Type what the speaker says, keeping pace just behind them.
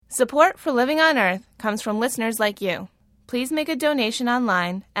Support for Living on Earth comes from listeners like you. Please make a donation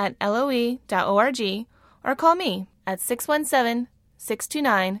online at loe.org or call me at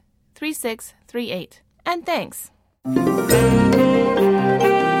 617-629-3638. And thanks. From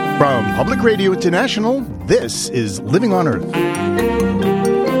Public Radio International, this is Living on Earth.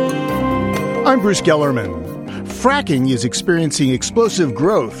 I'm Bruce Gellerman. Fracking is experiencing explosive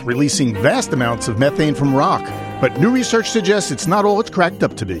growth, releasing vast amounts of methane from rock. But new research suggests it's not all it's cracked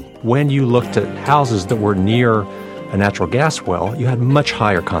up to be. When you looked at houses that were near a natural gas well, you had much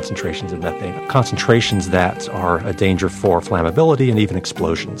higher concentrations of methane, concentrations that are a danger for flammability and even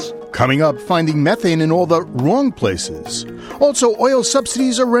explosions. Coming up, finding methane in all the wrong places. Also, oil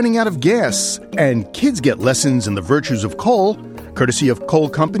subsidies are running out of gas, and kids get lessons in the virtues of coal, courtesy of coal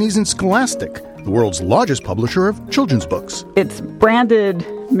companies and Scholastic, the world's largest publisher of children's books. It's branded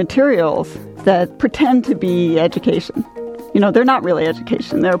materials that pretend to be education. They're not really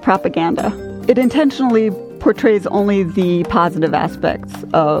education, they're propaganda. It intentionally portrays only the positive aspects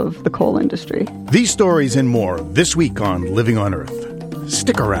of the coal industry. These stories and more this week on Living on Earth.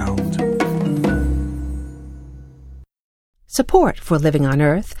 Stick around. Support for Living on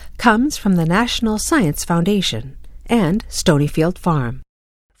Earth comes from the National Science Foundation and Stonyfield Farm.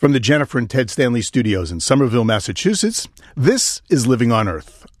 From the Jennifer and Ted Stanley Studios in Somerville, Massachusetts, this is Living on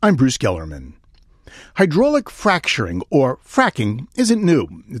Earth. I'm Bruce Gellerman. Hydraulic fracturing, or fracking, isn't new.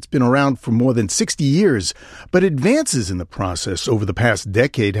 It's been around for more than 60 years, but advances in the process over the past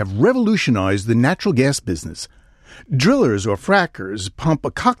decade have revolutionized the natural gas business. Drillers, or frackers, pump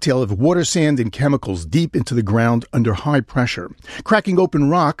a cocktail of water, sand, and chemicals deep into the ground under high pressure, cracking open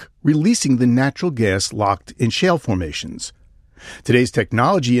rock, releasing the natural gas locked in shale formations. Today's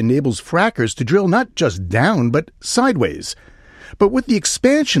technology enables frackers to drill not just down, but sideways. But with the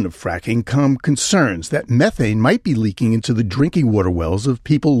expansion of fracking come concerns that methane might be leaking into the drinking water wells of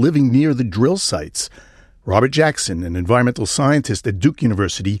people living near the drill sites. Robert Jackson, an environmental scientist at Duke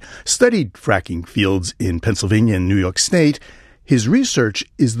University, studied fracking fields in Pennsylvania and New York State. His research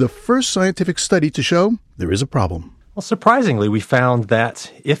is the first scientific study to show there is a problem. Well, surprisingly, we found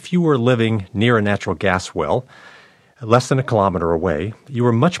that if you were living near a natural gas well, less than a kilometer away, you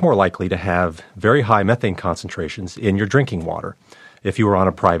were much more likely to have very high methane concentrations in your drinking water if you were on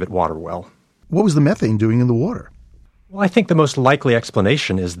a private water well. What was the methane doing in the water? Well, I think the most likely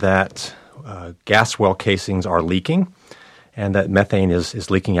explanation is that gas well casings are leaking and that methane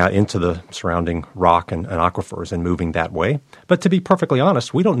is leaking out into the surrounding rock and aquifers and moving that way. But to be perfectly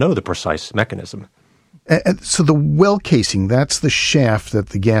honest, we don't know the precise mechanism. So the well casing, that's the shaft that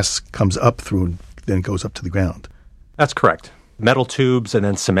the gas comes up through and then goes up to the ground. That's correct. Metal tubes and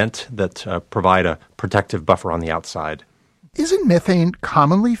then cement that provide a protective buffer on the outside. Isn't methane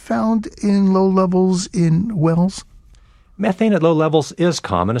commonly found in low levels in wells? Methane at low levels is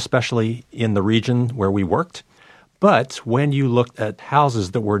common, especially in the region where we worked. But when you looked at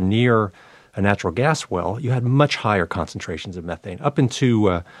houses that were near a natural gas well, you had much higher concentrations of methane, up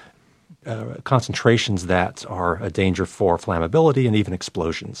into concentrations that are a danger for flammability and even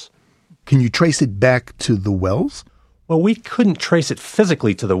explosions. Can you trace it back to the wells? Well, we couldn't trace it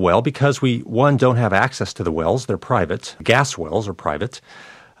physically to the well because we, one, don't have access to the wells. They're private. Gas wells are private.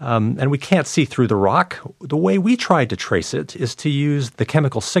 And we can't see through the rock. The way we tried to trace it is to use the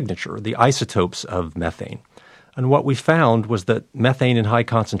chemical signature, the isotopes of methane. And what we found was that methane in high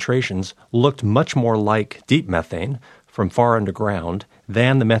concentrations looked much more like deep methane from far underground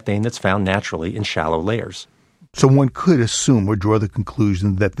than the methane that's found naturally in shallow layers. So one could assume or draw the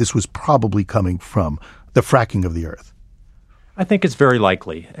conclusion that this was probably coming from the fracking of the earth. I think it's very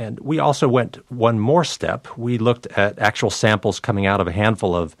likely. And we also went one more step. We looked at actual samples coming out of a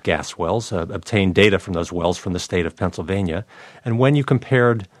handful of gas wells, obtained data from those wells from the state of Pennsylvania. And when you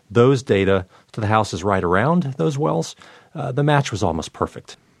compared those data to the houses right around those wells, the match was almost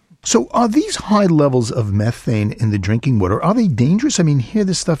perfect. So are these high levels of methane in the drinking water, are they dangerous? I mean, here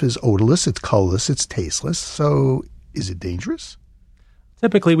this stuff is odorless, it's colorless, it's tasteless. So is it dangerous?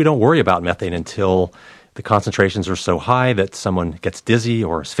 Typically, we don't worry about methane until the concentrations are so high that someone gets dizzy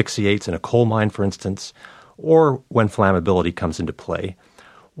or asphyxiates in a coal mine, for instance, or when flammability comes into play.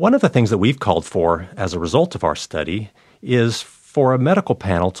 One of the things that we've called for as a result of our study is for a medical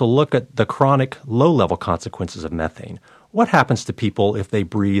panel to look at the chronic low-level consequences of methane. What happens to people if they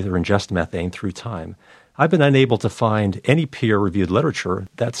breathe or ingest methane through time? I've been unable to find any peer-reviewed literature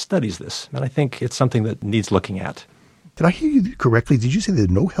that studies this, and I think it's something that needs looking at. Did I hear you correctly? Did you say there are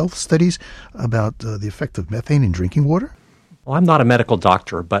no health studies about the effect of methane in drinking water? Well, I'm not a medical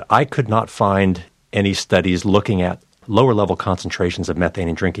doctor, but I could not find any studies looking at lower-level concentrations of methane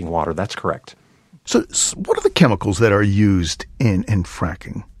in drinking water. That's correct. So what are the chemicals that are used in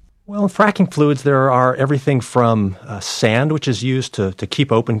fracking? Well, in fracking fluids, there are everything from sand, which is used to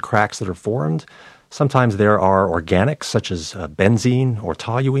keep open cracks that are formed. Sometimes there are organics, such as benzene or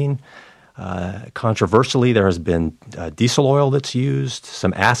toluene. Controversially, there has been diesel oil that's used,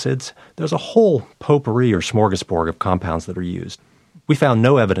 some acids. There's a whole potpourri or smorgasbord of compounds that are used. We found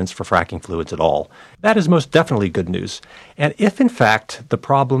no evidence for fracking fluids at all. That is most definitely good news. And if, in fact, the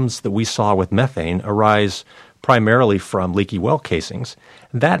problems that we saw with methane arise primarily from leaky well casings,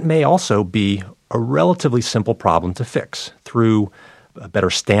 that may also be a relatively simple problem to fix through better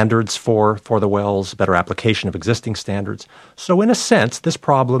standards for the wells, better application of existing standards. So in a sense, this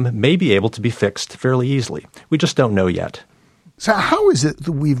problem may be able to be fixed fairly easily. We just don't know yet. So how is it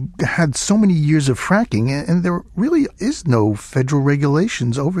that we've had so many years of fracking and there really is no federal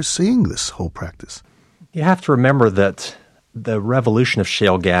regulations overseeing this whole practice? You have to remember that the revolution of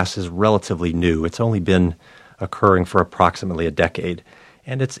shale gas is relatively new. It's only been occurring for approximately a decade.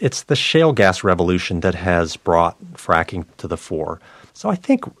 And it's the shale gas revolution that has brought fracking to the fore. So I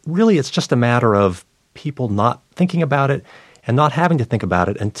think really it's just a matter of people not thinking about it and not having to think about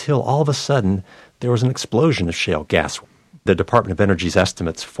it until all of a sudden there was an explosion of shale gas. The Department of Energy's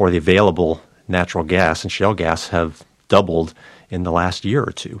estimates for the available natural gas and shale gas have doubled in the last year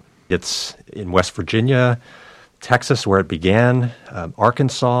or two. It's in West Virginia, Texas, where it began,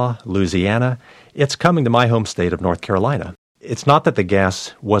 Arkansas, Louisiana. It's coming to my home state of North Carolina. It's not that the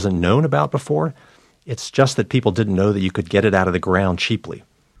gas wasn't known about before. It's just that people didn't know that you could get it out of the ground cheaply.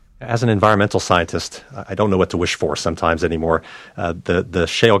 As an environmental scientist, I don't know what to wish for sometimes anymore. The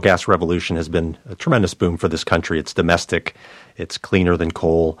shale gas revolution has been a tremendous boom for this country. It's domestic. It's cleaner than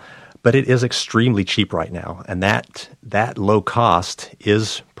coal. But it is extremely cheap right now. And that low cost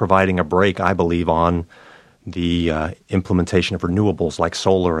is providing a brake, I believe, on the implementation of renewables like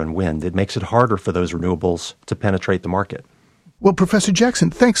solar and wind. It makes it harder for those renewables to penetrate the market. Well, Professor Jackson,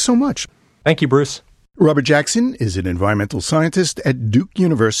 thanks so much. Thank you, Bruce. Robert Jackson is an environmental scientist at Duke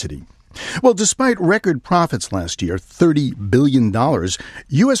University. Well, despite record profits last year, $30 billion,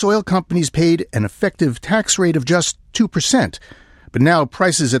 U.S. oil companies paid an effective tax rate of just 2%. But now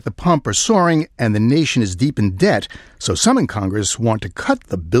prices at the pump are soaring and the nation is deep in debt, so some in Congress want to cut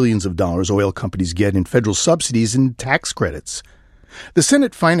the billions of dollars oil companies get in federal subsidies and tax credits. The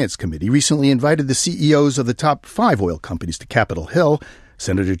Senate Finance Committee recently invited the CEOs of the top 5 oil companies to Capitol Hill.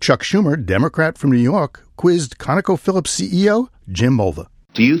 Senator Chuck Schumer, Democrat from New York, quizzed ConocoPhillips CEO Jim Mulva.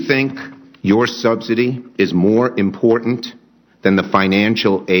 Do you think your subsidy is more important than the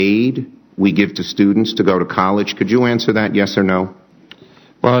financial aid we give to students to go to college? Could you answer that, yes or no?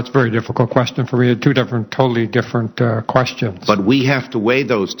 Well, it's a very difficult question for me. Totally different questions. But we have to weigh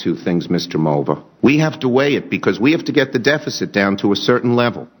those two things, Mr. Mulva. We have to weigh it because we have to get the deficit down to a certain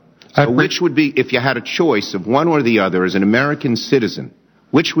level. So which would be, if you had a choice of one or the other as an American citizen,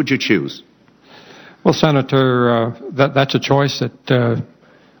 which would you choose? Well, Senator, that's a choice that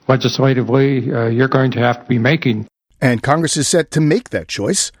legislatively you're going to have to be making. And Congress is set to make that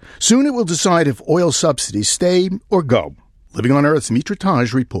choice. Soon it will decide if oil subsidies stay or go. Living on Earth's Mitra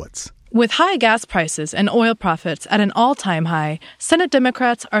Taj reports. With high gas prices and oil profits at an all-time high, Senate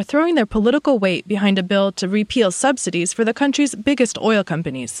Democrats are throwing their political weight behind a bill to repeal subsidies for the country's biggest oil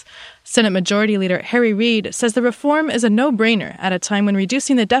companies. Senate Majority Leader Harry Reid says the reform is a no-brainer at a time when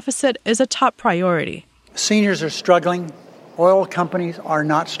reducing the deficit is a top priority. Seniors are struggling. Oil companies are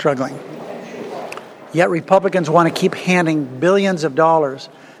not struggling. Yet Republicans want to keep handing billions of dollars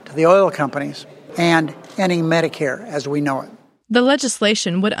to the oil companies and ending Medicare as we know it. The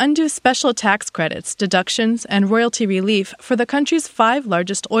legislation would undo special tax credits, deductions, and royalty relief for the country's 5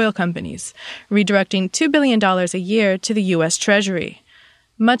 largest oil companies, redirecting $2 billion a year to the U.S. Treasury.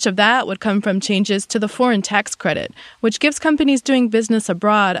 Much of that would come from changes to the foreign tax credit, which gives companies doing business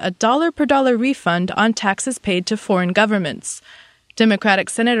abroad a dollar-per-dollar refund on taxes paid to foreign governments. Democratic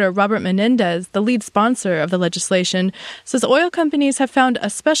Senator Robert Menendez, the lead sponsor of the legislation, says oil companies have found a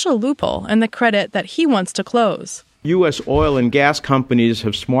special loophole in the credit that he wants to close. U.S. oil and gas companies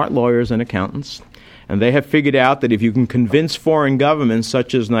have smart lawyers and accountants, and they have figured out that if you can convince foreign governments,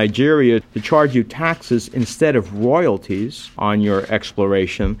 such as Nigeria, to charge you taxes instead of royalties on your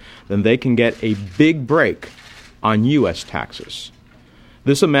exploration, then they can get a big break on U.S. taxes.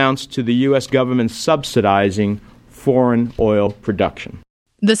 This amounts to the U.S. government subsidizing foreign oil production.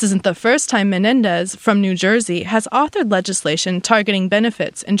 This isn't the first time Menendez, from New Jersey, has authored legislation targeting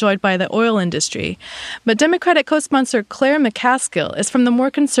benefits enjoyed by the oil industry. But Democratic co-sponsor Claire McCaskill is from the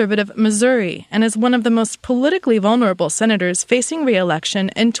more conservative Missouri and is one of the most politically vulnerable senators facing re-election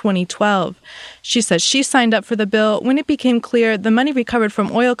in 2012. She says she signed up for the bill when it became clear the money recovered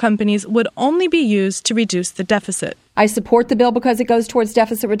from oil companies would only be used to reduce the deficit. I support the bill because it goes towards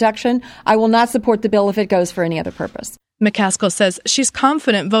deficit reduction. I will not support the bill if it goes for any other purpose. McCaskill says she's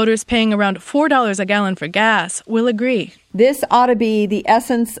confident voters paying around $4 a gallon for gas will agree. This ought to be the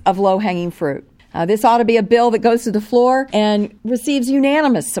essence of low-hanging fruit. This ought to be a bill that goes to the floor and receives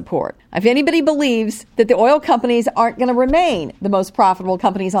unanimous support. If anybody believes that the oil companies aren't going to remain the most profitable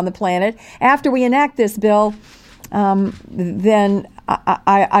companies on the planet after we enact this bill, then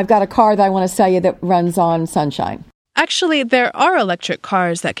I've got a car that I want to sell you that runs on sunshine. Actually, there are electric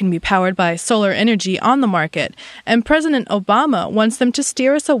cars that can be powered by solar energy on the market, and President Obama wants them to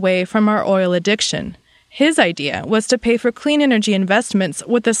steer us away from our oil addiction. His idea was to pay for clean energy investments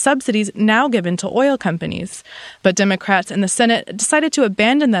with the subsidies now given to oil companies. But Democrats in the Senate decided to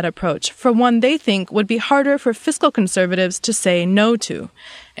abandon that approach for one they think would be harder for fiscal conservatives to say no to.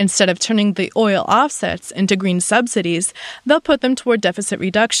 Instead of turning the oil offsets into green subsidies, they'll put them toward deficit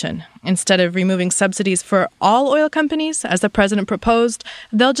reduction. Instead of removing subsidies for all oil companies, as the president proposed,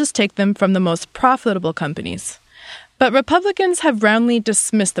 they'll just take them from the most profitable companies. But Republicans have roundly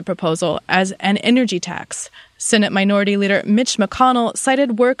dismissed the proposal as an energy tax. Senate Minority Leader Mitch McConnell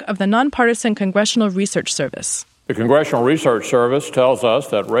cited work of the nonpartisan Congressional Research Service. The Congressional Research Service tells us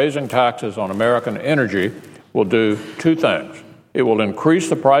that raising taxes on American energy will do two things. It will increase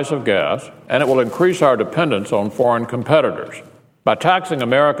the price of gas, and it will increase our dependence on foreign competitors. By taxing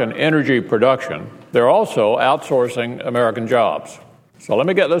American energy production, they're also outsourcing American jobs. So let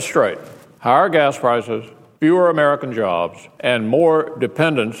me get this straight. Higher gas prices, fewer American jobs, and more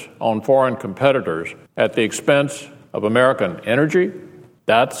dependence on foreign competitors at the expense of American energy?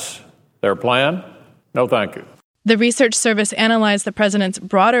 That's their plan? No, thank you. The Research Service analyzed the president's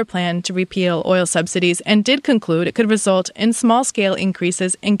broader plan to repeal oil subsidies and did conclude it could result in small-scale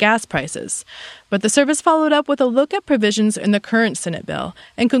increases in gas prices. But the service followed up with a look at provisions in the current Senate bill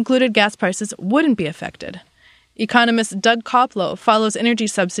and concluded gas prices wouldn't be affected. Economist Doug Koplow follows energy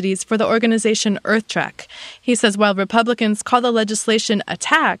subsidies for the organization EarthTrack. He says while Republicans call the legislation a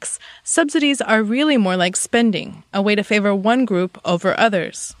tax, subsidies are really more like spending, a way to favor one group over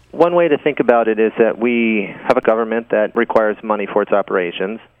others. One way to think about it is that we have a government that requires money for its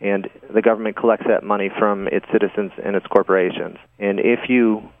operations, and the government collects that money from its citizens and its corporations. And if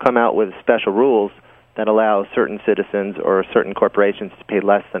you come out with special rules that allow certain citizens or certain corporations to pay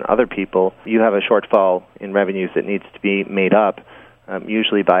less than other people, you have a shortfall in revenues that needs to be made up,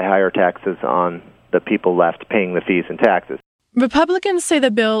 usually by higher taxes on the people left paying the fees and taxes. Republicans say the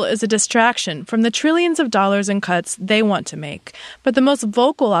bill is a distraction from the trillions of dollars in cuts they want to make, but the most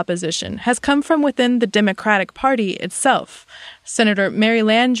vocal opposition has come from within the Democratic Party itself. Senator Mary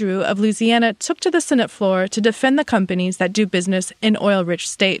Landrieu of Louisiana took to the Senate floor to defend the companies that do business in oil-rich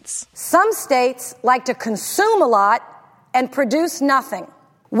states. Some states like to consume a lot and produce nothing.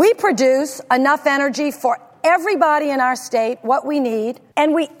 We produce enough energy for everybody in our state, what we need,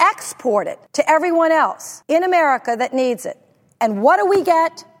 and we export it to everyone else in America that needs it. And what do we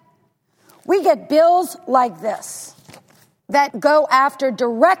get? We get bills like this that go after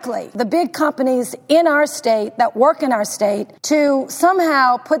directly the big companies in our state that work in our state to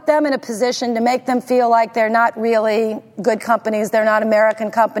somehow put them in a position to make them feel like they're not really good companies, they're not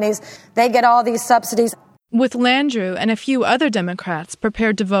American companies. They get all these subsidies. With Landrieu and a few other Democrats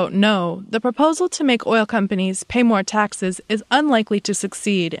prepared to vote no, the proposal to make oil companies pay more taxes is unlikely to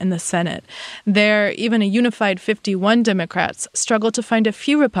succeed in the Senate. There, even a unified 51 Democrats struggle to find a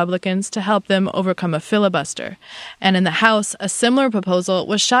few Republicans to help them overcome a filibuster. And in the House, a similar proposal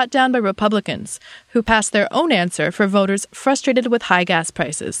was shot down by Republicans, who passed their own answer for voters frustrated with high gas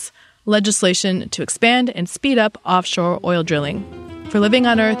prices: legislation to expand and speed up offshore oil drilling. For Living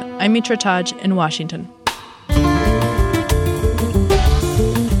on Earth, I'm Mitra Taj in Washington.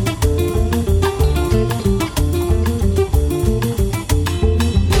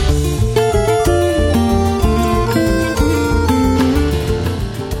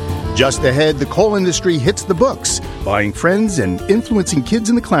 Just ahead, the coal industry hits the books, buying friends and influencing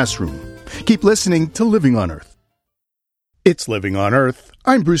kids in the classroom. Keep listening to Living on Earth. It's Living on Earth.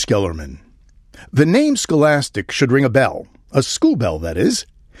 I'm Bruce Gellerman. The name Scholastic should ring a bell, a school bell, that is.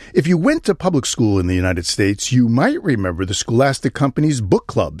 If you went to public school in the United States, you might remember the Scholastic Company's book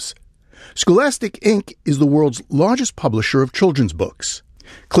clubs. Scholastic, Inc. is the world's largest publisher of children's books.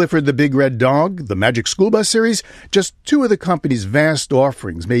 Clifford the Big Red Dog, the Magic School Bus series, just two of the company's vast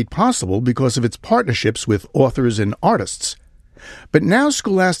offerings made possible because of its partnerships with authors and artists. But now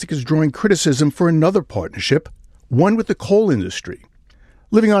Scholastic is drawing criticism for another partnership, one with the coal industry.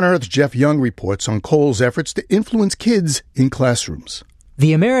 Living on Earth's Jeff Young reports on coal's efforts to influence kids in classrooms.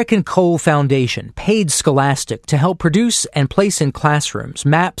 The American Coal Foundation paid Scholastic to help produce and place in classrooms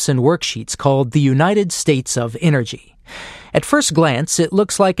maps and worksheets called the United States of Energy. At first glance, it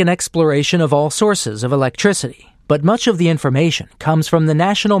looks like an exploration of all sources of electricity, but much of the information comes from the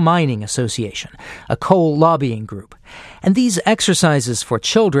National Mining Association, a coal lobbying group. And these exercises for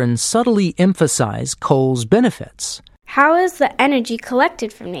children subtly emphasize coal's benefits. How is the energy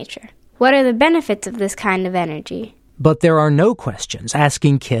collected from nature? What are the benefits of this kind of energy? But there are no questions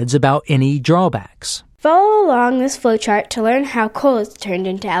asking kids about any drawbacks. Follow along this flowchart to learn how coal is turned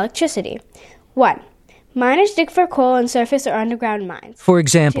into electricity. 1. Miners dig for coal in surface or underground mines. For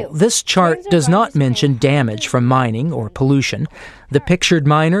example, this chart does not mention damage from mining or pollution. The pictured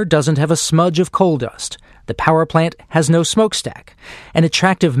miner doesn't have a smudge of coal dust. The power plant has no smokestack. An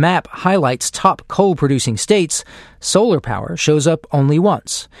attractive map highlights top coal-producing states. Solar power shows up only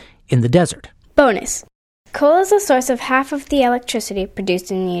once, in the desert. Bonus. Coal is the source of half of the electricity produced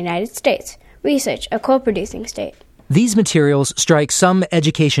in the United States. Research a coal-producing state. These materials strike some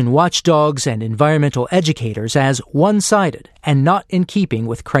education watchdogs and environmental educators as one-sided and not in keeping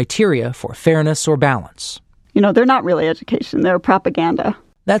with criteria for fairness or balance. They're not really education, they're propaganda.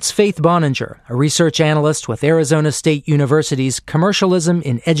 That's Faith Boninger, a research analyst with Arizona State University's Commercialism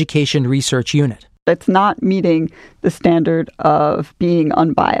in Education Research Unit. It's not meeting the standard of being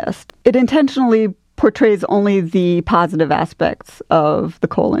unbiased. It intentionally portrays only the positive aspects of the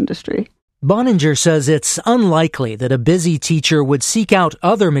coal industry. Boninger says it's unlikely that a busy teacher would seek out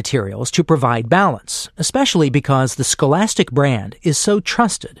other materials to provide balance, especially because the Scholastic brand is so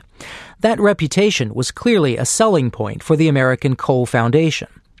trusted. That reputation was clearly a selling point for the American Coal Foundation.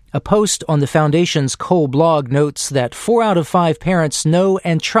 A post on the Foundation's coal blog notes that 4 out of 5 parents know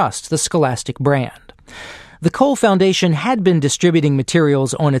and trust the Scholastic brand. The Coal Foundation had been distributing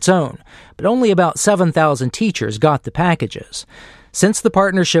materials on its own, but only about 7,000 teachers got the packages. Since the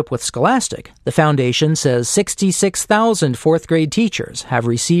partnership with Scholastic, the Foundation says 66,000 fourth-grade teachers have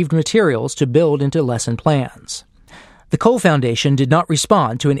received materials to build into lesson plans. The Coal Foundation did not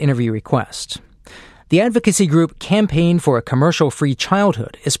respond to an interview request. The advocacy group Campaign for a Commercial-Free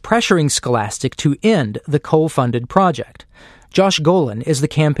Childhood is pressuring Scholastic to end the coal-funded project. Josh Golan is the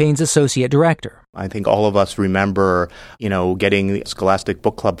campaign's associate director. I think all of us remember, getting Scholastic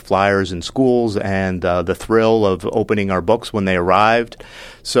Book Club flyers in schools and the thrill of opening our books when they arrived.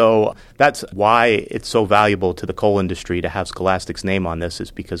 So that's why it's so valuable to the coal industry to have Scholastic's name on this,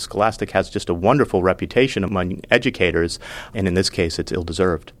 is because Scholastic has just a wonderful reputation among educators, and in this case, it's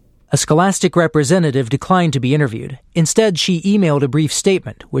ill-deserved. A Scholastic representative declined to be interviewed. Instead, she emailed a brief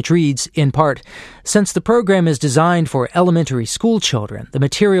statement, which reads, in part, "Since the program is designed for elementary school children, the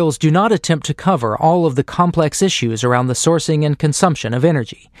materials do not attempt to cover all of the complex issues around the sourcing and consumption of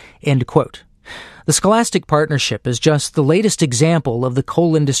energy." End quote. The Scholastic partnership is just the latest example of the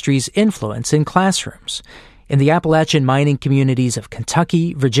coal industry's influence in classrooms. In the Appalachian mining communities of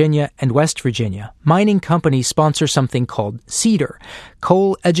Kentucky, Virginia, and West Virginia, mining companies sponsor something called CEDAR,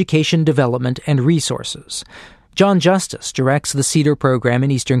 Coal Education Development and Resources. John Justice directs the CEDAR program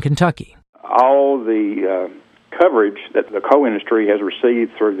in eastern Kentucky. All the coverage that the coal industry has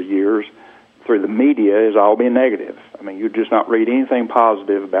received through the years, through the media, has all been negative. You just not read anything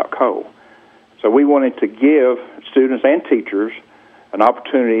positive about coal. So we wanted to give students and teachers an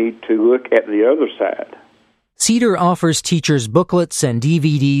opportunity to look at the other side. CEDAR offers teachers booklets and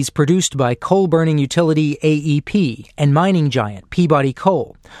DVDs produced by coal-burning utility AEP and mining giant Peabody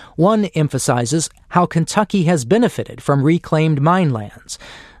Coal. One emphasizes how Kentucky has benefited from reclaimed mine lands.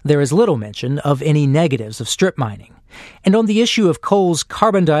 There is little mention of any negatives of strip mining. And on the issue of coal's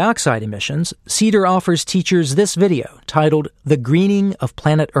carbon dioxide emissions, CEDAR offers teachers this video titled "The Greening of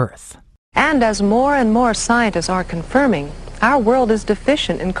Planet Earth." And as more and more scientists are confirming, our world is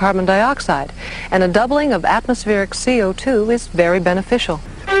deficient in carbon dioxide, and a doubling of atmospheric CO2 is very beneficial.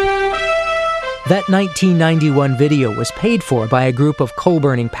 That 1991 video was paid for by a group of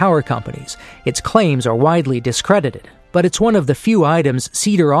coal-burning power companies. Its claims are widely discredited, but it's one of the few items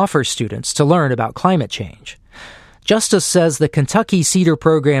CEDAR offers students to learn about climate change. Justice says the Kentucky CEDAR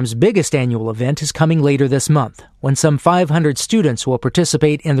program's biggest annual event is coming later this month, when some 500 students will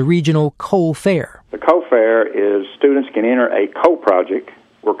participate in the regional Coal Fair. The Coal Fair is students can enter a coal project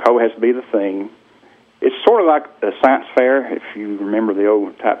where coal has to be the theme. It's sort of like a science fair, if you remember the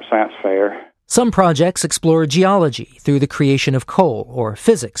old type science fair. Some projects explore geology through the creation of coal, or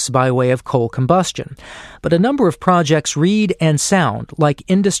physics by way of coal combustion. But a number of projects read and sound like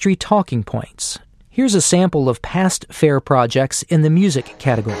industry talking points. Here's a sample of past fair projects in the music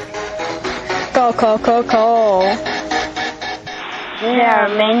category. Coal, coal, coal, coal. There are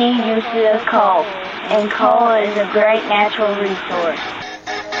many uses of coal, and coal is a great natural resource.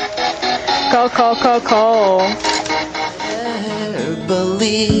 Coal, coal, coal, coal.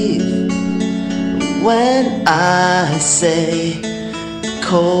 Believe when I say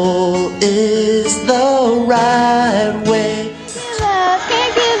coal is the right way.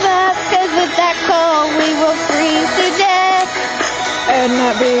 Can't give up, 'cause with that coal we will freeze to death and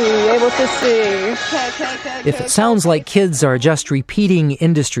not be able to see. If it sounds like kids are just repeating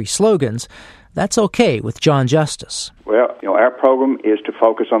industry slogans, that's okay with John Justice. Well, our program is to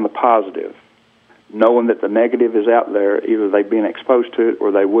focus on the positive, knowing that the negative is out there. Either they've been exposed to it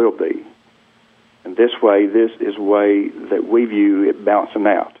or they will be. And this is a way that we view it balancing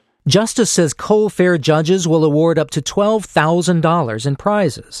out. Justice says coal fair judges will award up to $12,000 in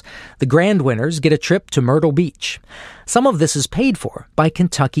prizes. The grand winners get a trip to Myrtle Beach. Some of this is paid for by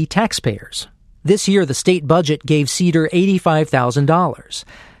Kentucky taxpayers. This year, the state budget gave Cedar $85,000.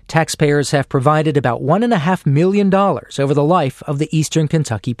 Taxpayers have provided about $1.5 million over the life of the Eastern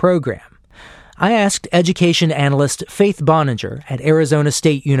Kentucky program. I asked education analyst Faith Boninger at Arizona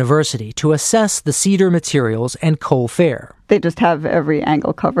State University to assess the Cedar materials and coal fair. They just have every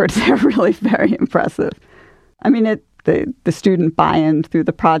angle covered. They're really very impressive. I mean, the student buy-in through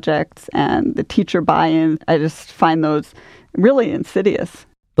the projects and the teacher buy-in, I just find those really insidious.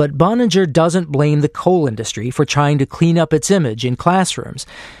 But Boninger doesn't blame the coal industry for trying to clean up its image in classrooms.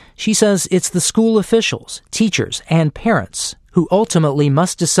 She says it's the school officials, teachers, and parents who ultimately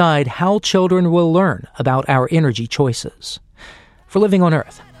must decide how children will learn about our energy choices. For Living on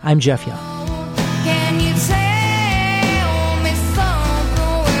Earth, I'm Jeff Young. Can you tell me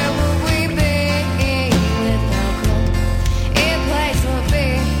something? Where will we be without coal? It plays a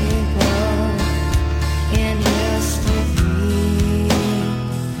big role in history.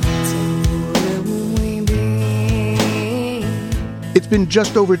 So where will we be? It's been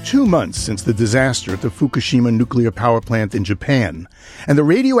just over 2 months since the disaster at the Fukushima nuclear power plant in Japan, and the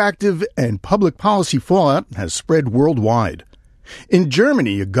radioactive and public policy fallout has spread worldwide. In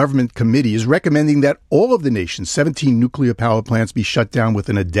Germany, a government committee is recommending that all of the nation's 17 nuclear power plants be shut down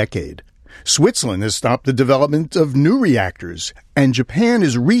within a decade. Switzerland has stopped the development of new reactors, and Japan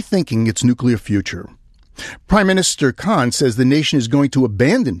is rethinking its nuclear future. Prime Minister Khan says the nation is going to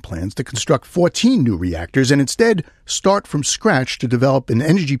abandon plans to construct 14 new reactors and instead start from scratch to develop an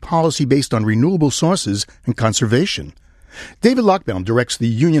energy policy based on renewable sources and conservation. David Lochbaum directs the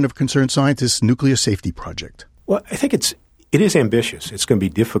Union of Concerned Scientists Nuclear Safety Project. Well, I think it is ambitious. It's going to be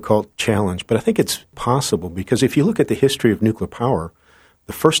a difficult challenge, but I think it's possible because if you look at the history of nuclear power,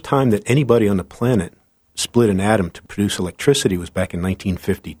 the first time that anybody on the planet split an atom to produce electricity was back in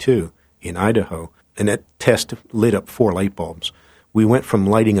 1952 in Idaho. And that test lit up 4 light bulbs. We went from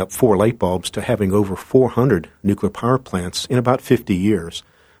lighting up 4 light bulbs to having over 400 nuclear power plants in about 50 years.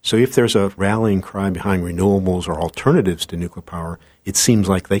 So if there's a rallying cry behind renewables or alternatives to nuclear power, it seems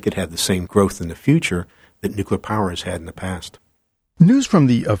like they could have the same growth in the future that nuclear power has had in the past. News from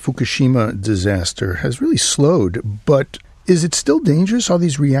the Fukushima disaster has really slowed, but is it still dangerous? Are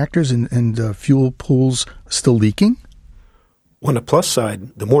these reactors and fuel pools still leaking? On the plus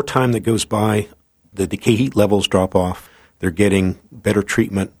side, the more time that goes by, the decay heat levels drop off. They're getting better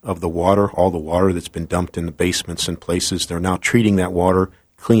treatment of the water, all the water that's been dumped in the basements and places. They're now treating that water,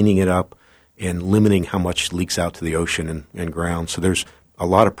 cleaning it up, and limiting how much leaks out to the ocean and ground. So there's a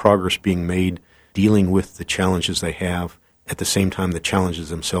lot of progress being made dealing with the challenges they have. At the same time, the challenges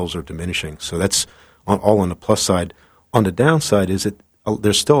themselves are diminishing. So that's all on the plus side. On the downside is that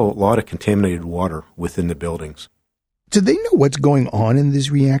there's still a lot of contaminated water within the buildings. Do they know what's going on in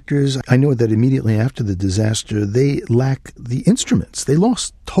these reactors? I know that immediately after the disaster, they lack the instruments. They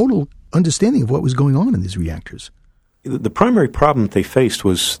lost total understanding of what was going on in these reactors. The primary problem they faced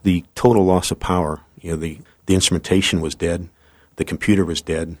was the total loss of power. The instrumentation was dead. The computer was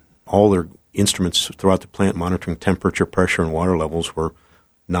dead. All their instruments throughout the plant monitoring temperature, pressure, and water levels were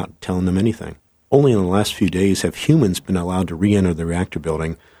not telling them anything. Only in the last few days have humans been allowed to re-enter the reactor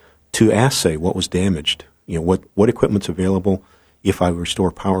building to assay what was damaged. What equipment's available, if I restore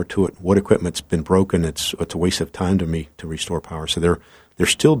power to it, what equipment's been broken, it's a waste of time to me to restore power. So they're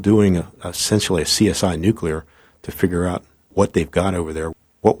still doing essentially a CSI nuclear to figure out what they've got over there,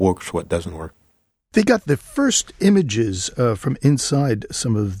 what works, what doesn't work. They got the first images from inside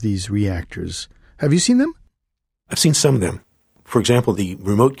some of these reactors. Have you seen them? I've seen some of them. For example, the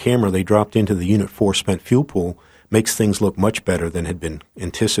remote camera they dropped into the Unit 4 spent fuel pool makes things look much better than had been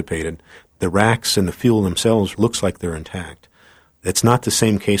anticipated. The racks and the fuel themselves looks like they're intact. That's not the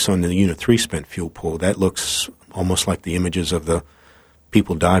same case on the Unit 3 spent fuel pool. That looks almost like the images of the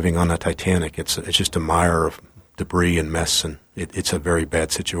people diving on the Titanic. It's just a mire of debris and mess, and it's a very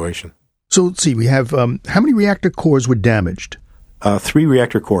bad situation. So let's see, we have how many reactor cores were damaged? 3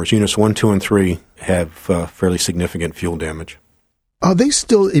 reactor cores, units 1, 2, and 3, have fairly significant fuel damage. Are they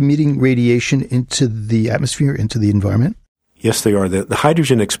still emitting radiation into the atmosphere, into the environment? Yes, they are. The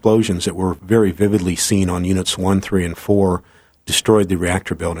hydrogen explosions that were very vividly seen on units 1, 3, and 4 destroyed the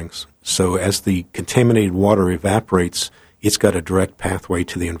reactor buildings. So as the contaminated water evaporates, it's got a direct pathway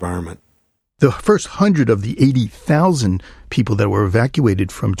to the environment. The first 100 of the 80,000 people that were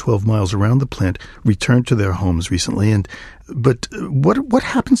evacuated from 12 miles around the plant returned to their homes recently. But what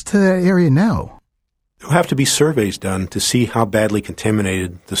happens to that area now? There'll have to be surveys done to see how badly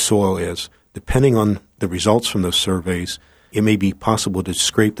contaminated the soil is. Depending on the results from those surveys, it may be possible to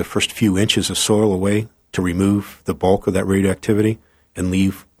scrape the first few inches of soil away to remove the bulk of that radioactivity and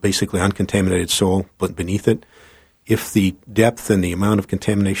leave basically uncontaminated soil beneath it. If the depth and the amount of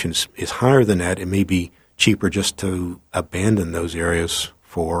contamination is higher than that, it may be cheaper just to abandon those areas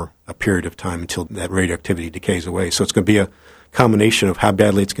for a period of time until that radioactivity decays away. So it's going to be a combination of how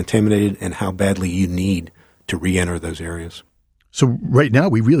badly it's contaminated and how badly you need to re-enter those areas. So right now,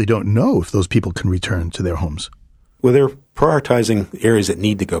 we really don't know if those people can return to their homes. Well, they're prioritizing areas that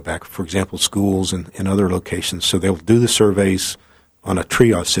need to go back, for example, schools and other locations. So they'll do the surveys on a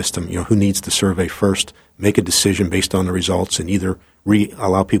triage system, who needs the survey first, make a decision based on the results, and either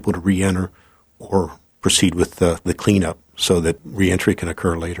allow people to re-enter or proceed with the cleanup so that re-entry can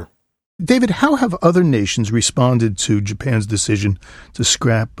occur later. David, how have other nations responded to Japan's decision to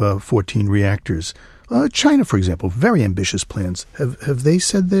scrap 14 reactors? China, for example, very ambitious plans. Have they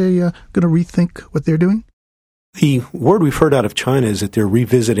said they're going to rethink what they're doing? The word we've heard out of China is that they're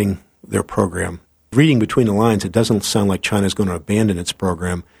revisiting their program. Reading between the lines, it doesn't sound like China is going to abandon its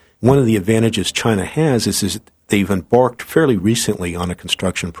program. One of the advantages China has is they've embarked fairly recently on a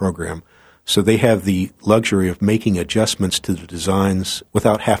construction program. So they have the luxury of making adjustments to the designs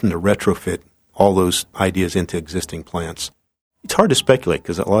without having to retrofit all those ideas into existing plants. It's hard to speculate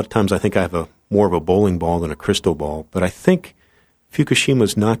because a lot of times I think I have more of a bowling ball than a crystal ball, but I think Fukushima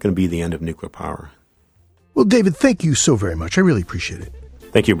is not going to be the end of nuclear power. Well, David, thank you so very much. I really appreciate it.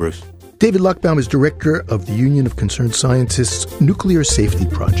 Thank you, Bruce. David Luckbaum is director of the Union of Concerned Scientists Nuclear Safety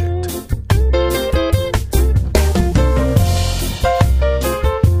Project.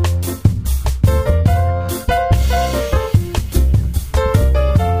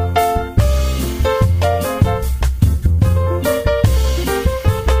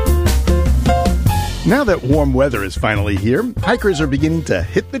 Now that warm weather is finally here, hikers are beginning to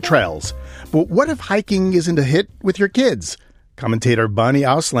hit the trails. But what if hiking isn't a hit with your kids? Commentator Bonnie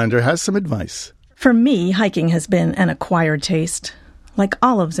Auslander has some advice. For me, hiking has been an acquired taste. Like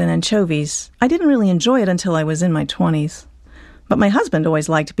olives and anchovies, I didn't really enjoy it until I was in my 20s. But my husband always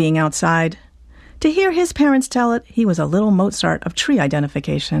liked being outside. To hear his parents tell it, he was a little Mozart of tree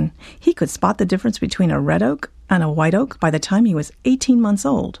identification. He could spot the difference between a red oak and a white oak by the time he was 18 months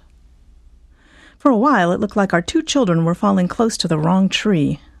old. For a while, it looked like our 2 children were falling close to the wrong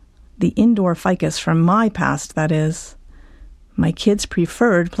tree. The indoor ficus from my past, that is. My kids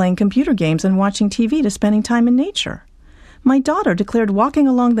preferred playing computer games and watching TV to spending time in nature. My daughter declared walking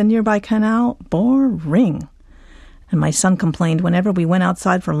along the nearby canal boring. And my son complained whenever we went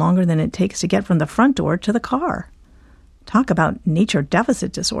outside for longer than it takes to get from the front door to the car. Talk about nature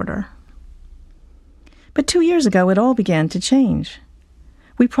deficit disorder. But 2 years ago, it all began to change.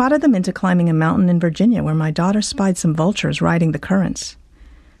 We prodded them into climbing a mountain in Virginia where my daughter spied some vultures riding the currents.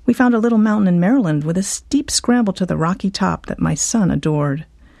 We found a little mountain in Maryland with a steep scramble to the rocky top that my son adored.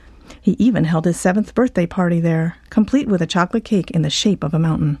 He even held his 7th birthday party there, complete with a chocolate cake in the shape of a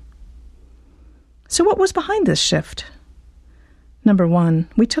mountain. So what was behind this shift? Number 1,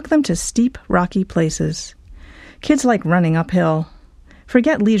 we took them to steep, rocky places. Kids like running uphill.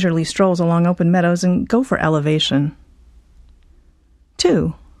 Forget leisurely strolls along open meadows and go for elevation.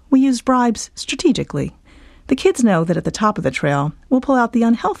 2, we used bribes strategically. The kids know that at the top of the trail, we'll pull out the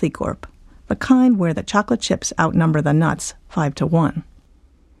unhealthy corp, the kind where the chocolate chips outnumber the nuts 5-1.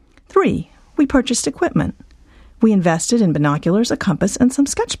 3, we purchased equipment. We invested in binoculars, a compass, and some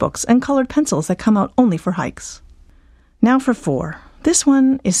sketchbooks and colored pencils that come out only for hikes. Now for 4. This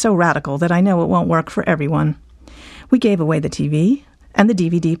one is so radical that I know it won't work for everyone. We gave away the TV and the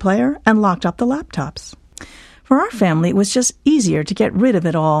DVD player and locked up the laptops. For our family, it was just easier to get rid of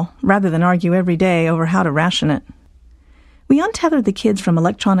it all rather than argue every day over how to ration it. We untethered the kids from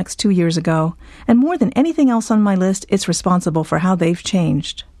electronics 2 years ago, and more than anything else on my list, it's responsible for how they've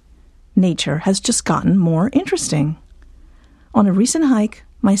changed. Nature has just gotten more interesting. On a recent hike,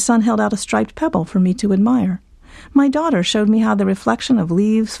 my son held out a striped pebble for me to admire. My daughter showed me how the reflection of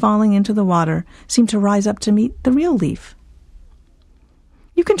leaves falling into the water seemed to rise up to meet the real leaf.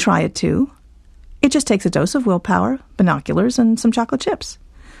 You can try it too. It just takes a dose of willpower, binoculars, and some chocolate chips.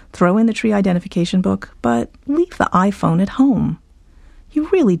 Throw in the tree identification book, but leave the iPhone at home. You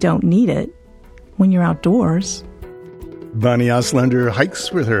really don't need it when you're outdoors. Bonnie Oslander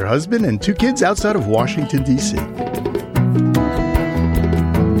hikes with her husband and 2 kids outside of Washington, D.C.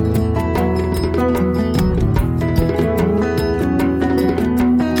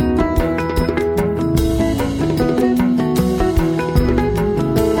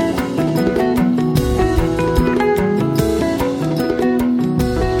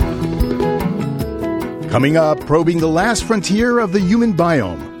 Coming up, probing the last frontier of the human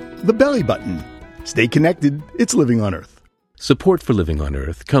biome, the belly button. Stay connected, it's Living on Earth. Support for Living on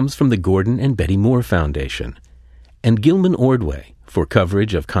Earth comes from the Gordon and Betty Moore Foundation and Gilman Ordway for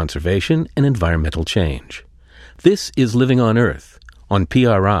coverage of conservation and environmental change. This is Living on Earth on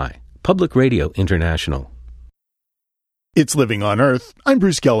PRI, Public Radio International. It's Living on Earth. I'm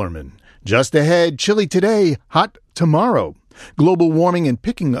Bruce Kellerman. Just ahead, chilly today, hot tomorrow. Global warming and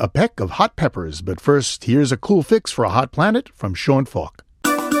picking a peck of hot peppers. But first, here's a cool fix for a hot planet from Sean Falk.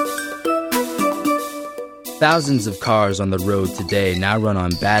 Thousands of cars on the road today now run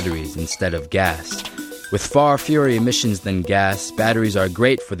on batteries instead of gas. With far fewer emissions than gas, batteries are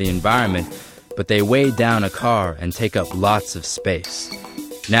great for the environment, but they weigh down a car and take up lots of space.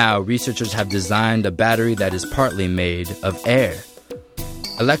 Now, researchers have designed a battery that is partly made of air.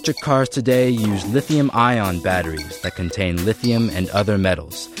 Electric cars today use lithium-ion batteries that contain lithium and other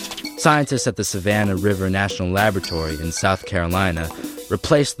metals. Scientists at the Savannah River National Laboratory in South Carolina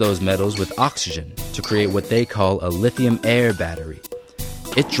replaced those metals with oxygen to create what they call a lithium-air battery.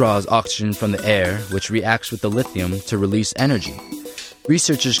 It draws oxygen from the air, which reacts with the lithium to release energy.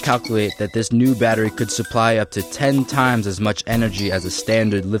 Researchers calculate that this new battery could supply up to 10 times as much energy as a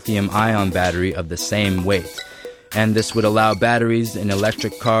standard lithium-ion battery of the same weight. And this would allow batteries in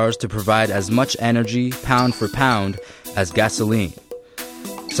electric cars to provide as much energy, pound for pound, as gasoline.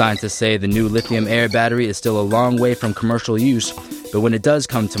 Scientists say the new lithium-air battery is still a long way from commercial use, but when it does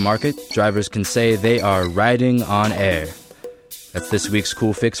come to market, drivers can say they are riding on air. That's this week's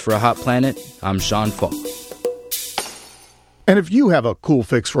Cool Fix for a Hot Planet. I'm Sean Falk. And if you have a cool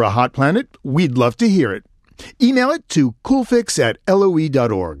fix for a hot planet, we'd love to hear it. Email it to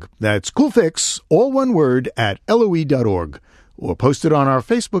coolfix@loe.org. That's coolfix, all one word, @loe.org. Or post it on our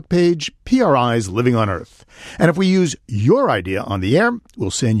Facebook page, PRI's Living on Earth. And if we use your idea on the air, we'll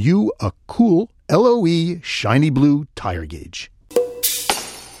send you a cool LOE shiny blue tire gauge.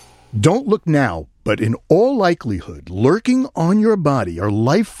 Don't look now, but in all likelihood, lurking on your body are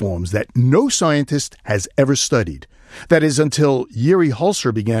life forms that no scientist has ever studied. That is, until Yuri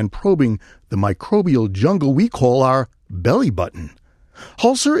Hulser began probing the microbial jungle we call our belly button.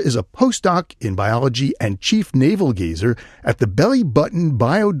 Hulser is a postdoc in biology and chief navel gazer at the Belly Button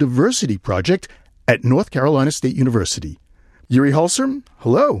Biodiversity Project at North Carolina State University. Yuri Hulser,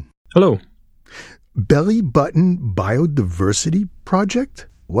 hello. Hello. Belly Button Biodiversity Project?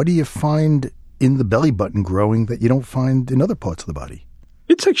 What do you find in the belly button growing that you don't find in other parts of the body?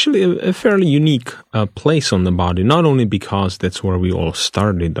 It's actually a fairly unique place on the body, not only because that's where we all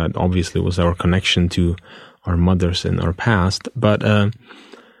started, that obviously was our connection to our mothers in our past, but the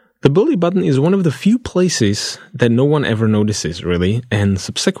belly button is one of the few places that no one ever notices, really, and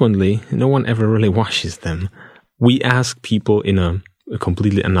subsequently, no one ever really washes them. We ask people in a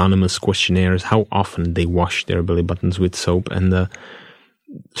completely anonymous questionnaires how often they wash their belly buttons with soap, and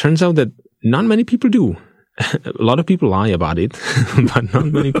turns out that not many people do. A lot of people lie about it, but not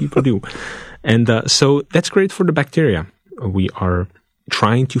many people do. And so that's great for the bacteria. We are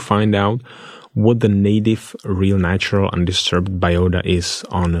trying to find out what the native, real, natural, undisturbed biota is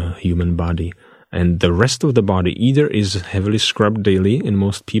on a human body. And the rest of the body either is heavily scrubbed daily in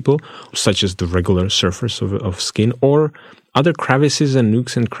most people, such as the regular surface of skin, or other crevices and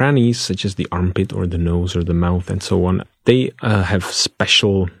nooks and crannies, such as the armpit or the nose or the mouth and so on. They have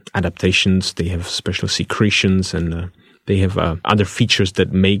special adaptations, they have special secretions, and they have other features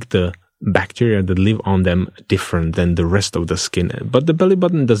that make the bacteria that live on them different than the rest of the skin. But the belly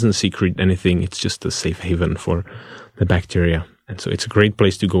button doesn't secrete anything. It's just a safe haven for the bacteria. And so it's a great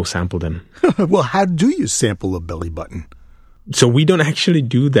place to go sample them. Well, how do you sample a belly button? So we don't actually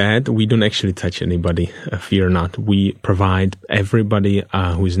do that. We don't actually touch anybody, fear not. We provide everybody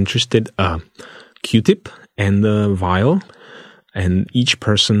who is interested a Q-tip and a vial, and each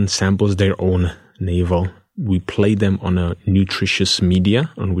person samples their own navel. We play them on a nutritious media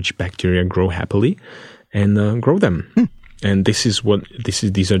on which bacteria grow happily and grow them. And these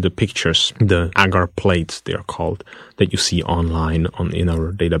are the pictures, the agar plates, they are called, that you see online in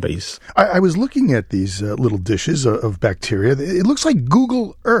our database. I was looking at these little dishes of bacteria. It looks like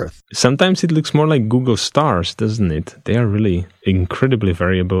Google Earth. Sometimes it looks more like Google stars, doesn't it? They are really incredibly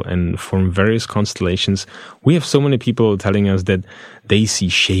variable and form various constellations. We have so many people telling us that they see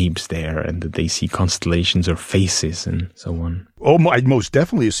shapes there and that they see constellations or faces and so on. Oh, I most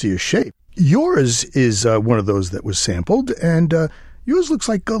definitely see a shape. Yours is one of those that was sampled, and yours looks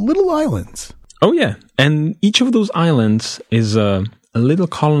like little islands. Oh, yeah. And each of those islands is a little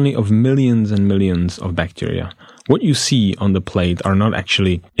colony of millions and millions of bacteria. What you see on the plate are not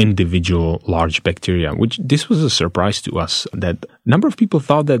actually individual large bacteria, which this was a surprise to us, that a number of people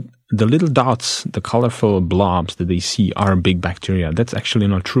thought that the little dots, the colorful blobs that they see are big bacteria. That's actually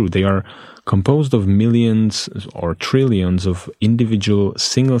not true. They are composed of millions or trillions of individual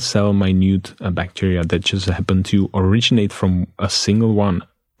single-cell minute bacteria that just happen to originate from a single one.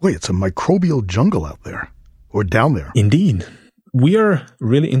 Wait, it's a microbial jungle out there, or down there. Indeed. We are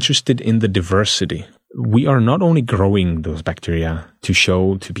really interested in the diversity. We are not only growing those bacteria to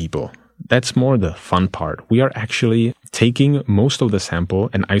show to people. That's more the fun part. We are actually taking most of the sample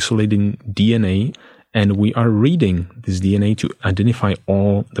and isolating DNA, and we are reading this DNA to identify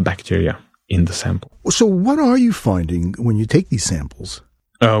all the bacteria in the sample. So what are you finding when you take these samples?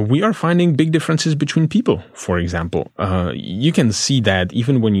 We are finding big differences between people, for example. You can see that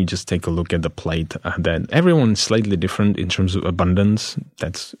even when you just take a look at the plate, that everyone's slightly different in terms of abundance.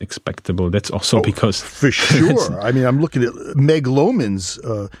 That's expectable. That's also because... For sure. I mean, I'm looking at Meg Lohman's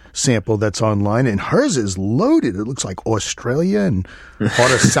sample that's online, and hers is loaded. It looks like Australia and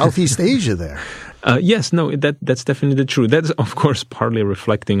part of Southeast Asia there. Yes, no, that's definitely true. That's, of course, partly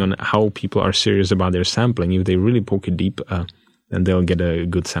reflecting on how people are serious about their sampling. If they really poke it deep... and they'll get a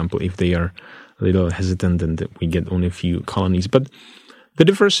good sample. If they are a little hesitant, and we get only a few colonies. But the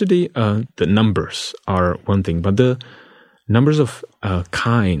diversity, the numbers are one thing, but the numbers of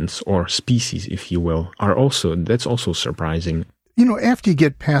kinds or species, if you will, that's also surprising. You know, after you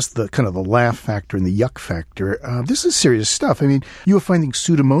get past the kind of the laugh factor and the yuck factor, this is serious stuff. I mean, you were finding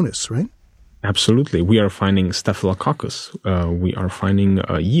Pseudomonas, right? Absolutely. We are finding Staphylococcus. We are finding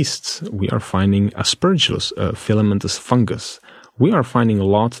yeasts. We are finding Aspergillus, filamentous fungus. We are finding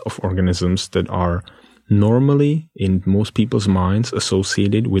lots of organisms that are normally, in most people's minds,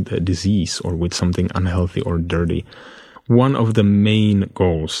 associated with a disease or with something unhealthy or dirty. One of the main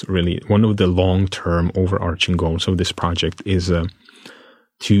goals, really, one of the long-term overarching goals of this project is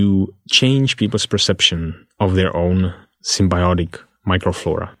to change people's perception of their own symbiotic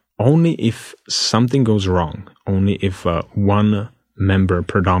microflora. Only if something goes wrong, only if one member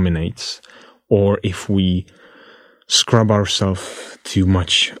predominates, or if we scrub ourselves too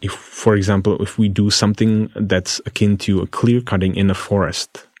much. If, for example, if we do something that's akin to a clear cutting in a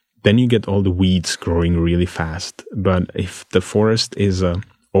forest, then you get all the weeds growing really fast. But if the forest is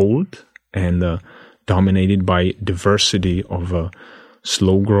old and dominated by diversity of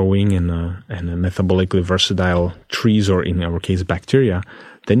slow growing and metabolically versatile trees, or in our case bacteria,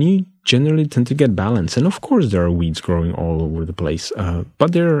 then you generally tend to get balance. And of course there are weeds growing all over the place,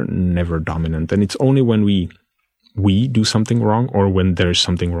 but they're never dominant. And it's only when we do something wrong, or when there's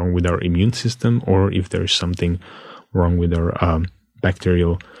something wrong with our immune system, or if there's something wrong with our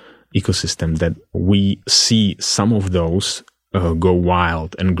bacterial ecosystem, that we see some of those go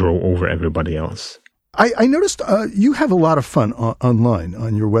wild and grow over everybody else. I noticed you have a lot of fun online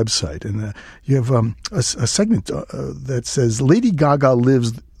on your website, and you have a segment that says, Lady Gaga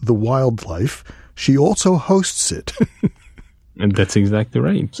lives the wildlife. She also hosts it. And that's exactly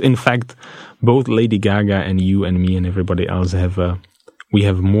right. In fact, both Lady Gaga and you and me and everybody else we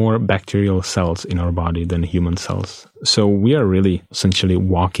have more bacterial cells in our body than human cells. So we are really essentially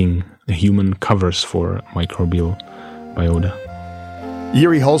walking human covers for microbial biota.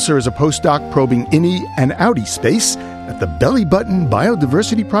 Yuri Hulser is a postdoc probing innie and outie space at the Belly Button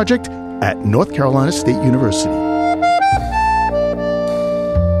Biodiversity Project at North Carolina State University.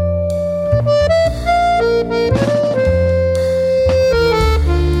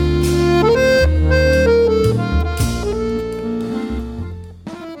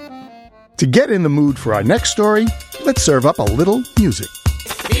 To get in the mood for our next story, let's serve up a little music.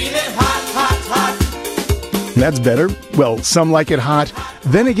 That's better. Well, some like it hot.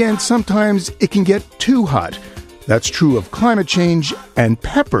 Then again, sometimes it can get too hot. That's true of climate change and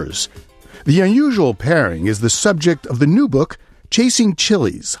peppers. The unusual pairing is the subject of the new book, Chasing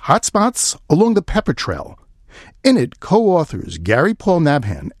Chile's Hotspots Along the Pepper Trail. In it, co-authors Gary Paul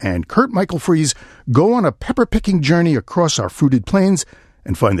Nabhan and Kurt Michael Fries go on a pepper-picking journey across our fruited plains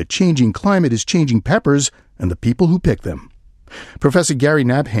and find that changing climate is changing peppers and the people who pick them. Professor Gary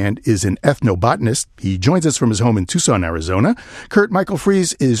Nabhan is an ethnobotanist. He joins us from his home in Tucson, Arizona. Kurt Michael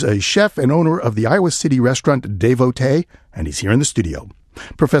Fries is a chef and owner of the Iowa City restaurant Devotee, and he's here in the studio.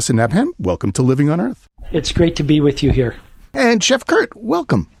 Professor Nabhan, welcome to Living on Earth. It's great to be with you here. And Chef Kurt,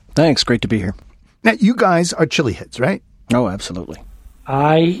 welcome. Thanks. Great to be here. Now, you guys are chili heads, right? Oh, absolutely.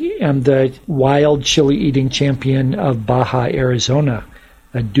 I am the wild chili eating champion of Baja, Arizona,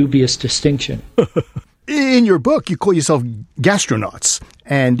 a dubious distinction. In your book, you call yourself gastronauts,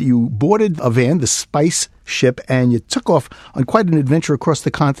 and you boarded a van, the Spice Ship, and you took off on quite an adventure across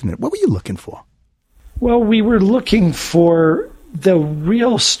the continent. What were you looking for? Well, we were looking for the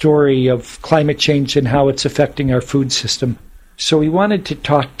real story of climate change and how it's affecting our food system. So we wanted to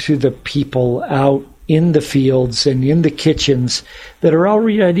talk to the people out in the fields and in the kitchens that are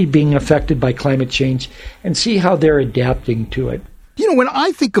already being affected by climate change and see how they're adapting to it. You know, when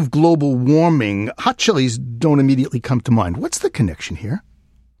I think of global warming, hot chilies don't immediately come to mind. What's the connection here?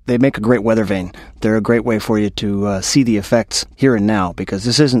 They make a great weather vane. They're a great way for you to see the effects here and now, because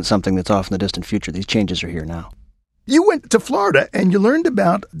this isn't something that's off in the distant future. These changes are here now. You went to Florida and you learned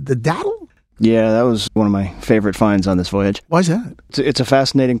about the datil? Yeah, that was one of my favorite finds on this voyage. Why's that? It's a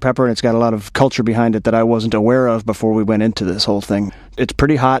fascinating pepper, and it's got a lot of culture behind it that I wasn't aware of before we went into this whole thing. It's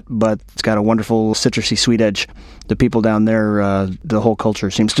pretty hot, but it's got a wonderful citrusy sweet edge. The people down there, the whole culture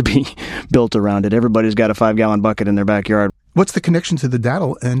seems to be built around it. Everybody's got a 5-gallon bucket in their backyard. What's the connection to the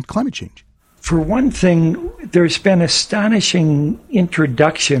datil and climate change? For one thing, there's been astonishing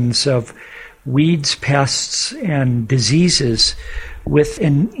introductions of weeds, pests, and diseases with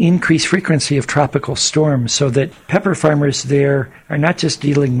an increased frequency of tropical storms, so that pepper farmers there are not just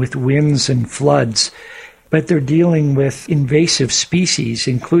dealing with winds and floods, but they're dealing with invasive species,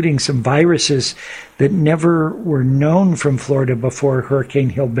 including some viruses that never were known from Florida before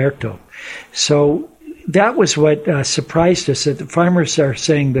Hurricane Gilberto. So that was what surprised us, that the farmers are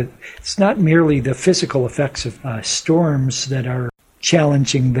saying that it's not merely the physical effects of storms that are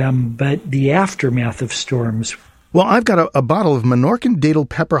challenging them, but the aftermath of storms. Well, I've got a bottle of Menorcan datil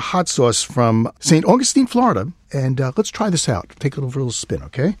pepper hot sauce from St. Augustine, Florida, and let's try this out. Take it over a little spin,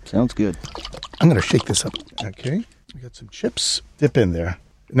 okay? Sounds good. I'm going to shake this up. Okay, we got some chips. Dip in there.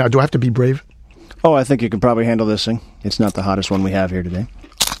 Now, do I have to be brave? Oh, I think you can probably handle this thing. It's not the hottest one we have here today.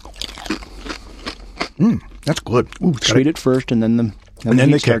 That's good. Ooh, treat it first, and then the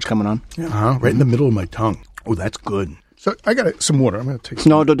heat starts coming on. Right in the middle of my tongue. Oh, that's good. So I got some water. I'm going to take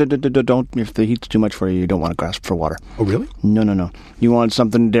some. No, don't. If the heat's too much for you don't want to grasp for water. Oh, really? No. You want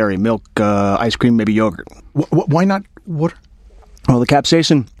something dairy, milk, ice cream, maybe yogurt. Why not water? Well, the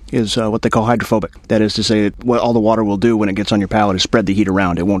capsaicin is what they call hydrophobic. That is to say that what all the water will do when it gets on your palate is spread the heat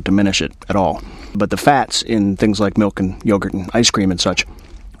around. It won't diminish it at all. But the fats in things like milk and yogurt and ice cream and such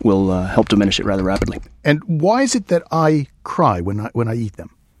will help diminish it rather rapidly. And why is it that I cry when I eat them?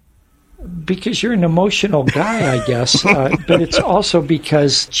 Because you're an emotional guy, I guess, but it's also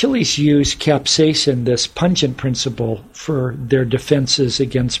because chilies use capsaicin, this pungent principle, for their defenses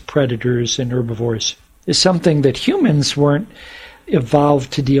against predators and herbivores. It's something that humans weren't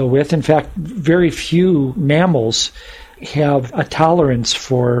evolved to deal with. In fact, very few mammals have a tolerance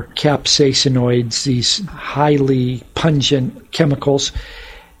for capsaicinoids, these highly pungent chemicals.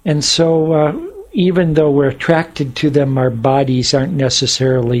 And so even though we're attracted to them, our bodies aren't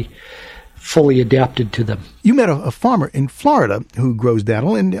necessarily fully adapted to them. You met a farmer in Florida who grows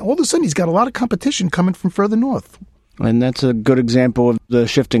datil, and all of a sudden he's got a lot of competition coming from further north. And that's a good example of the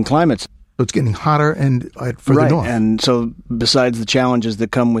shifting climates. So it's getting hotter and further north. And so besides the challenges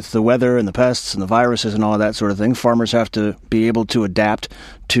that come with the weather and the pests and the viruses and all of that sort of thing, farmers have to be able to adapt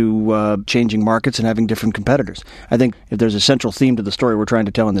to changing markets and having different competitors. I think if there's a central theme to the story we're trying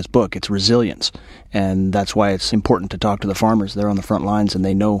to tell in this book, it's resilience. And that's why it's important to talk to the farmers. They're on the front lines and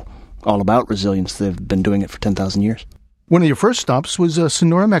they know all about resilience. They've been doing it for 10,000 years. One of your first stops was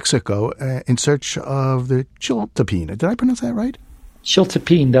Sonora, Mexico, in search of the chiltepín. Did I pronounce that right?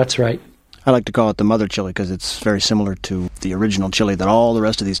 Chiltepín, that's right. I like to call it the mother chili because it's very similar to the original chili that all the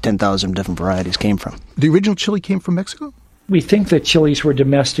rest of these 10,000 different varieties came from. The original chili came from Mexico? We think that chilies were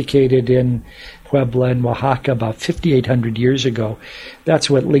domesticated in Puebla and Oaxaca about 5,800 years ago.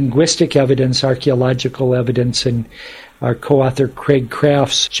 That's what linguistic evidence, archaeological evidence, and our co-author Craig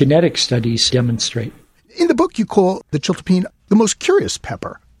Kraft's genetic studies demonstrate. In the book, you call the chiltepín the most curious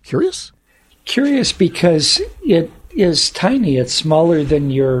pepper. Curious? Curious because it is tiny. It's smaller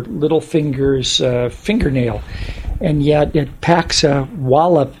than your little finger's fingernail, and yet it packs a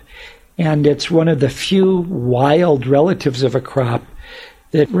wallop, and it's one of the few wild relatives of a crop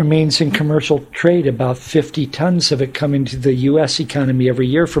that remains in commercial trade. About 50 tons of it come into the U.S. economy every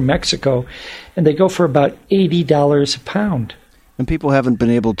year from Mexico, and they go for about $80 a pound. And people haven't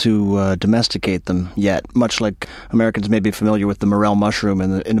been able to domesticate them yet, much like Americans may be familiar with the morel mushroom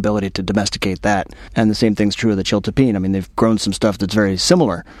and the inability to domesticate that. And the same thing's true of the chiltepine. I mean, they've grown some stuff that's very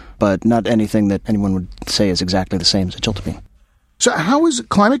similar, but not anything that anyone would say is exactly the same as a chiltepine. So how is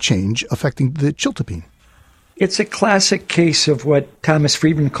climate change affecting the chiltepine? It's a classic case of what Thomas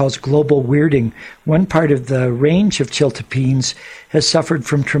Friedman calls global weirding. One part of the range of chiltepines has suffered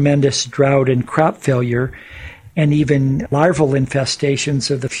from tremendous drought and crop failure, and even larval infestations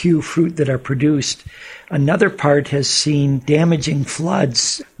of the few fruit that are produced. Another part has seen damaging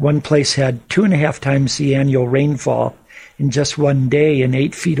floods. One place had 2.5 times the annual rainfall in just one day and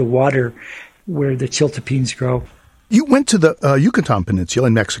 8 feet of water where the chiltepines grow. You went to the Yucatan Peninsula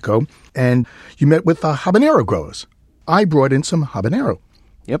in Mexico, and you met with habanero growers. I brought in some habanero.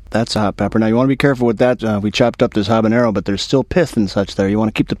 Yep, that's a hot pepper. Now, you want to be careful with that. We chopped up this habanero, but there's still pith and such there. You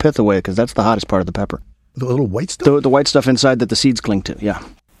want to keep the pith away because that's the hottest part of the pepper. The little white stuff? The white stuff inside that the seeds cling to, yeah.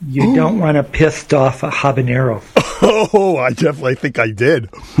 You don't want to pithed off a habanero. Oh, I definitely think I did.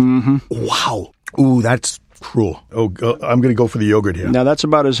 Mm-hmm. Wow. Ooh, that's cruel. Oh, I'm going to go for the yogurt here. Now, that's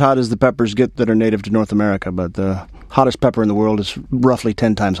about as hot as the peppers get that are native to North America, but the hottest pepper in the world is roughly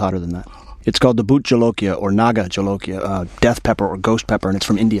 10 times hotter than that. It's called the Bhut Jolokia or Naga Jolokia, death pepper or ghost pepper, and it's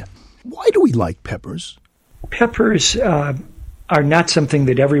from India. Why do we like peppers? Peppers are not something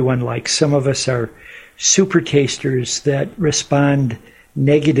that everyone likes. Some of us are super tasters that respond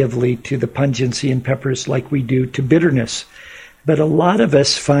negatively to the pungency in peppers like we do to bitterness. But a lot of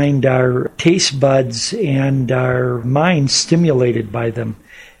us find our taste buds and our minds stimulated by them.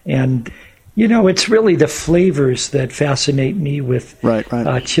 And, you know, it's really the flavors that fascinate me with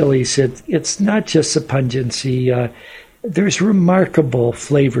chilies. It's not just the pungency. There's remarkable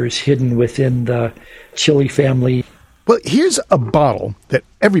flavors hidden within the chili family. Well, here's a bottle that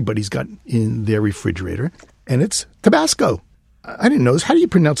everybody's got in their refrigerator, and it's Tabasco. I didn't know this. How do you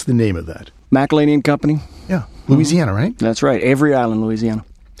pronounce the name of that? McElhaney & Company? Yeah. Louisiana, right? That's right. Avery Island, Louisiana.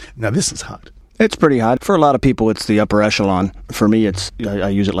 Now, this is hot. It's pretty hot. For a lot of people, it's the upper echelon. For me, I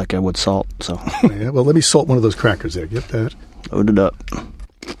use it like I would salt. So. Yeah, well, let me salt one of those crackers there. Get that. Load it up.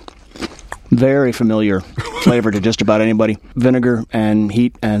 Very familiar flavor to just about anybody. Vinegar and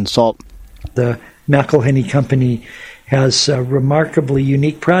heat and salt. The McElhaney Company has a remarkably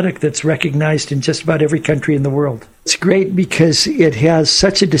unique product that's recognized in just about every country in the world. It's great because it has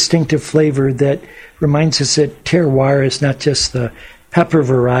such a distinctive flavor that reminds us that terroir is not just the pepper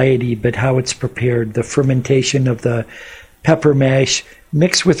variety, but how it's prepared, the fermentation of the pepper mash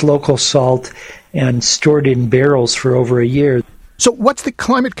mixed with local salt and stored in barrels for over a year. So what's the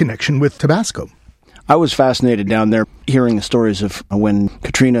climate connection with Tabasco? I was fascinated down there hearing the stories of when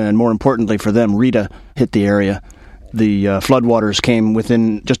Katrina and, more importantly for them, Rita hit the area. The floodwaters came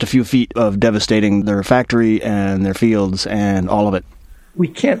within just a few feet of devastating their factory and their fields and all of it. We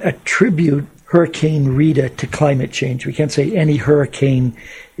can't attribute Hurricane Rita to climate change. We can't say any hurricane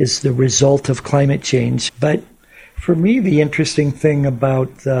is the result of climate change. But for me, the interesting thing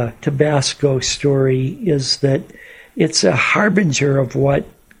about the Tabasco story is that it's a harbinger of what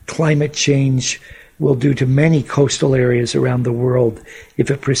climate change will do to many coastal areas around the world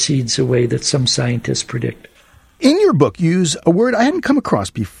if it proceeds the way that some scientists predict. In your book, you use a word I hadn't come across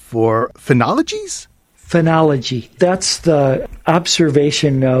before, phenologies? Phenology. That's the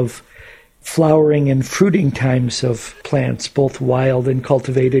observation of flowering and fruiting times of plants, both wild and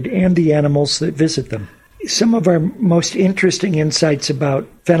cultivated, and the animals that visit them. Some of our most interesting insights about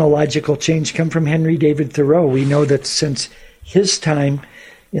phenological change come from Henry David Thoreau. We know that since his time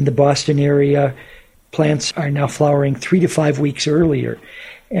in the Boston area, plants are now flowering 3 to 5 weeks earlier.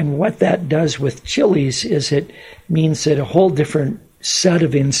 And what that does with chilies is it means that a whole different set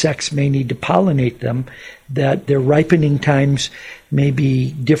of insects may need to pollinate them, that their ripening times may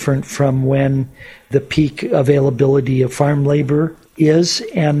be different from when the peak availability of farm labor is,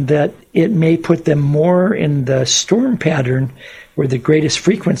 and that it may put them more in the storm pattern where the greatest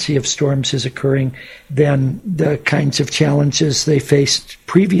frequency of storms is occurring than the kinds of challenges they faced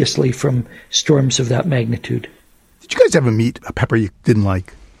previously from storms of that magnitude. Did you guys ever meet a pepper you didn't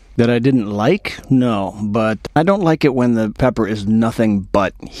like? That I didn't like? No, but I don't like it when the pepper is nothing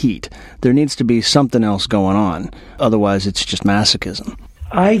but heat. There needs to be something else going on. Otherwise, it's just masochism.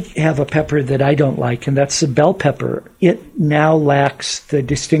 I have a pepper that I don't like, and that's the bell pepper. It now lacks the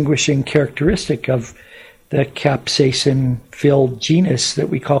distinguishing characteristic of the capsaicin-filled genus that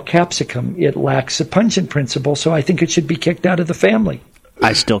we call capsicum. It lacks the pungent principle, so I think it should be kicked out of the family.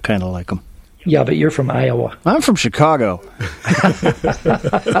 I still kind of like them. Yeah, but you're from Iowa. I'm from Chicago.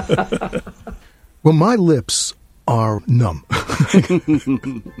 Well, my lips are numb.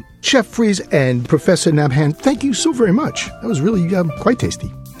 Chef Freeze and Professor Nabhan, thank you so very much. That was really quite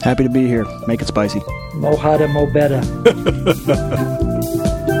tasty. Happy to be here. Make it spicy. Mohada Mobetta.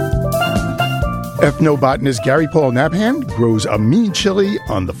 Ethnobotanist Gary Paul Nabhan grows a mean chili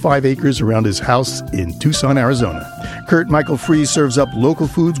on the 5 acres around his house in Tucson, Arizona. Kurt Michael Freeze serves up local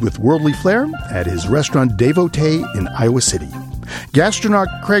foods with worldly flair at his restaurant Devotee in Iowa City.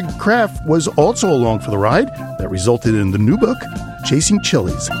 Gastronaut Craig Kraft was also along for the ride that resulted in the new book, Chasing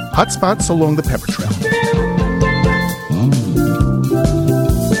Chilies, Hot Spots Along the Pepper Trail.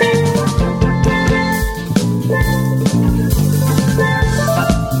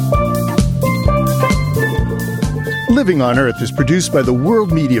 Living on Earth is produced by the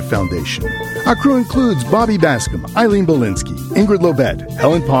World Media Foundation. Our crew includes Bobby Bascom, Eileen Belinsky, Ingrid Lobet,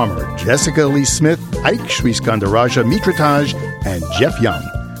 Helen Palmer, Jessica Lee Smith, Ike Sriskandaraja Mitrataj, and Jeff Young,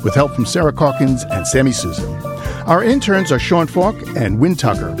 with help from Sarah Calkins and Sammy Souza. Our interns are Sean Falk and Wynn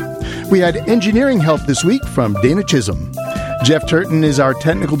Tucker. We had engineering help this week from Dana Chisholm. Jeff Turton is our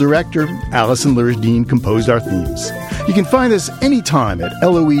technical director. Allison Lursdean composed our themes. You can find us anytime at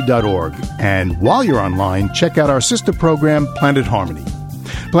LOE.org. And while you're online, check out our sister program, Planet Harmony.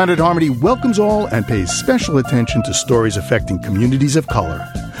 Planet Harmony welcomes all and pays special attention to stories affecting communities of color.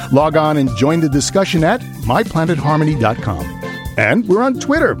 Log on and join the discussion at myplanetharmony.com. And we're on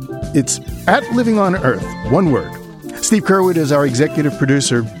Twitter. It's @LivingOnEarth, one word. Steve Curwood is our executive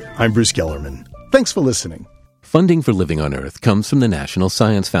producer. I'm Bruce Gellerman. Thanks for listening. Funding for Living on Earth comes from the National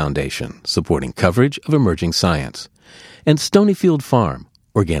Science Foundation, supporting coverage of emerging science. And Stonyfield Farm,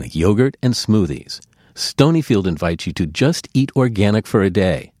 organic yogurt and smoothies. Stonyfield invites you to just eat organic for a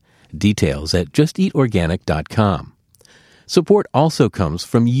day. Details at justeatorganic.com. Support also comes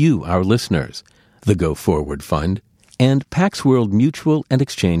from you, our listeners, the Go Forward Fund, and Pax World Mutual and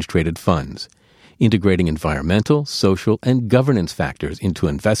Exchange Traded Funds, integrating environmental, social, and governance factors into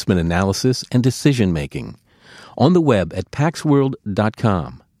investment analysis and decision-making. On the web at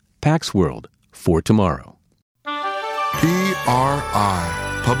paxworld.com. Pax World, for tomorrow.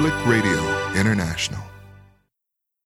 PRI, Public Radio International.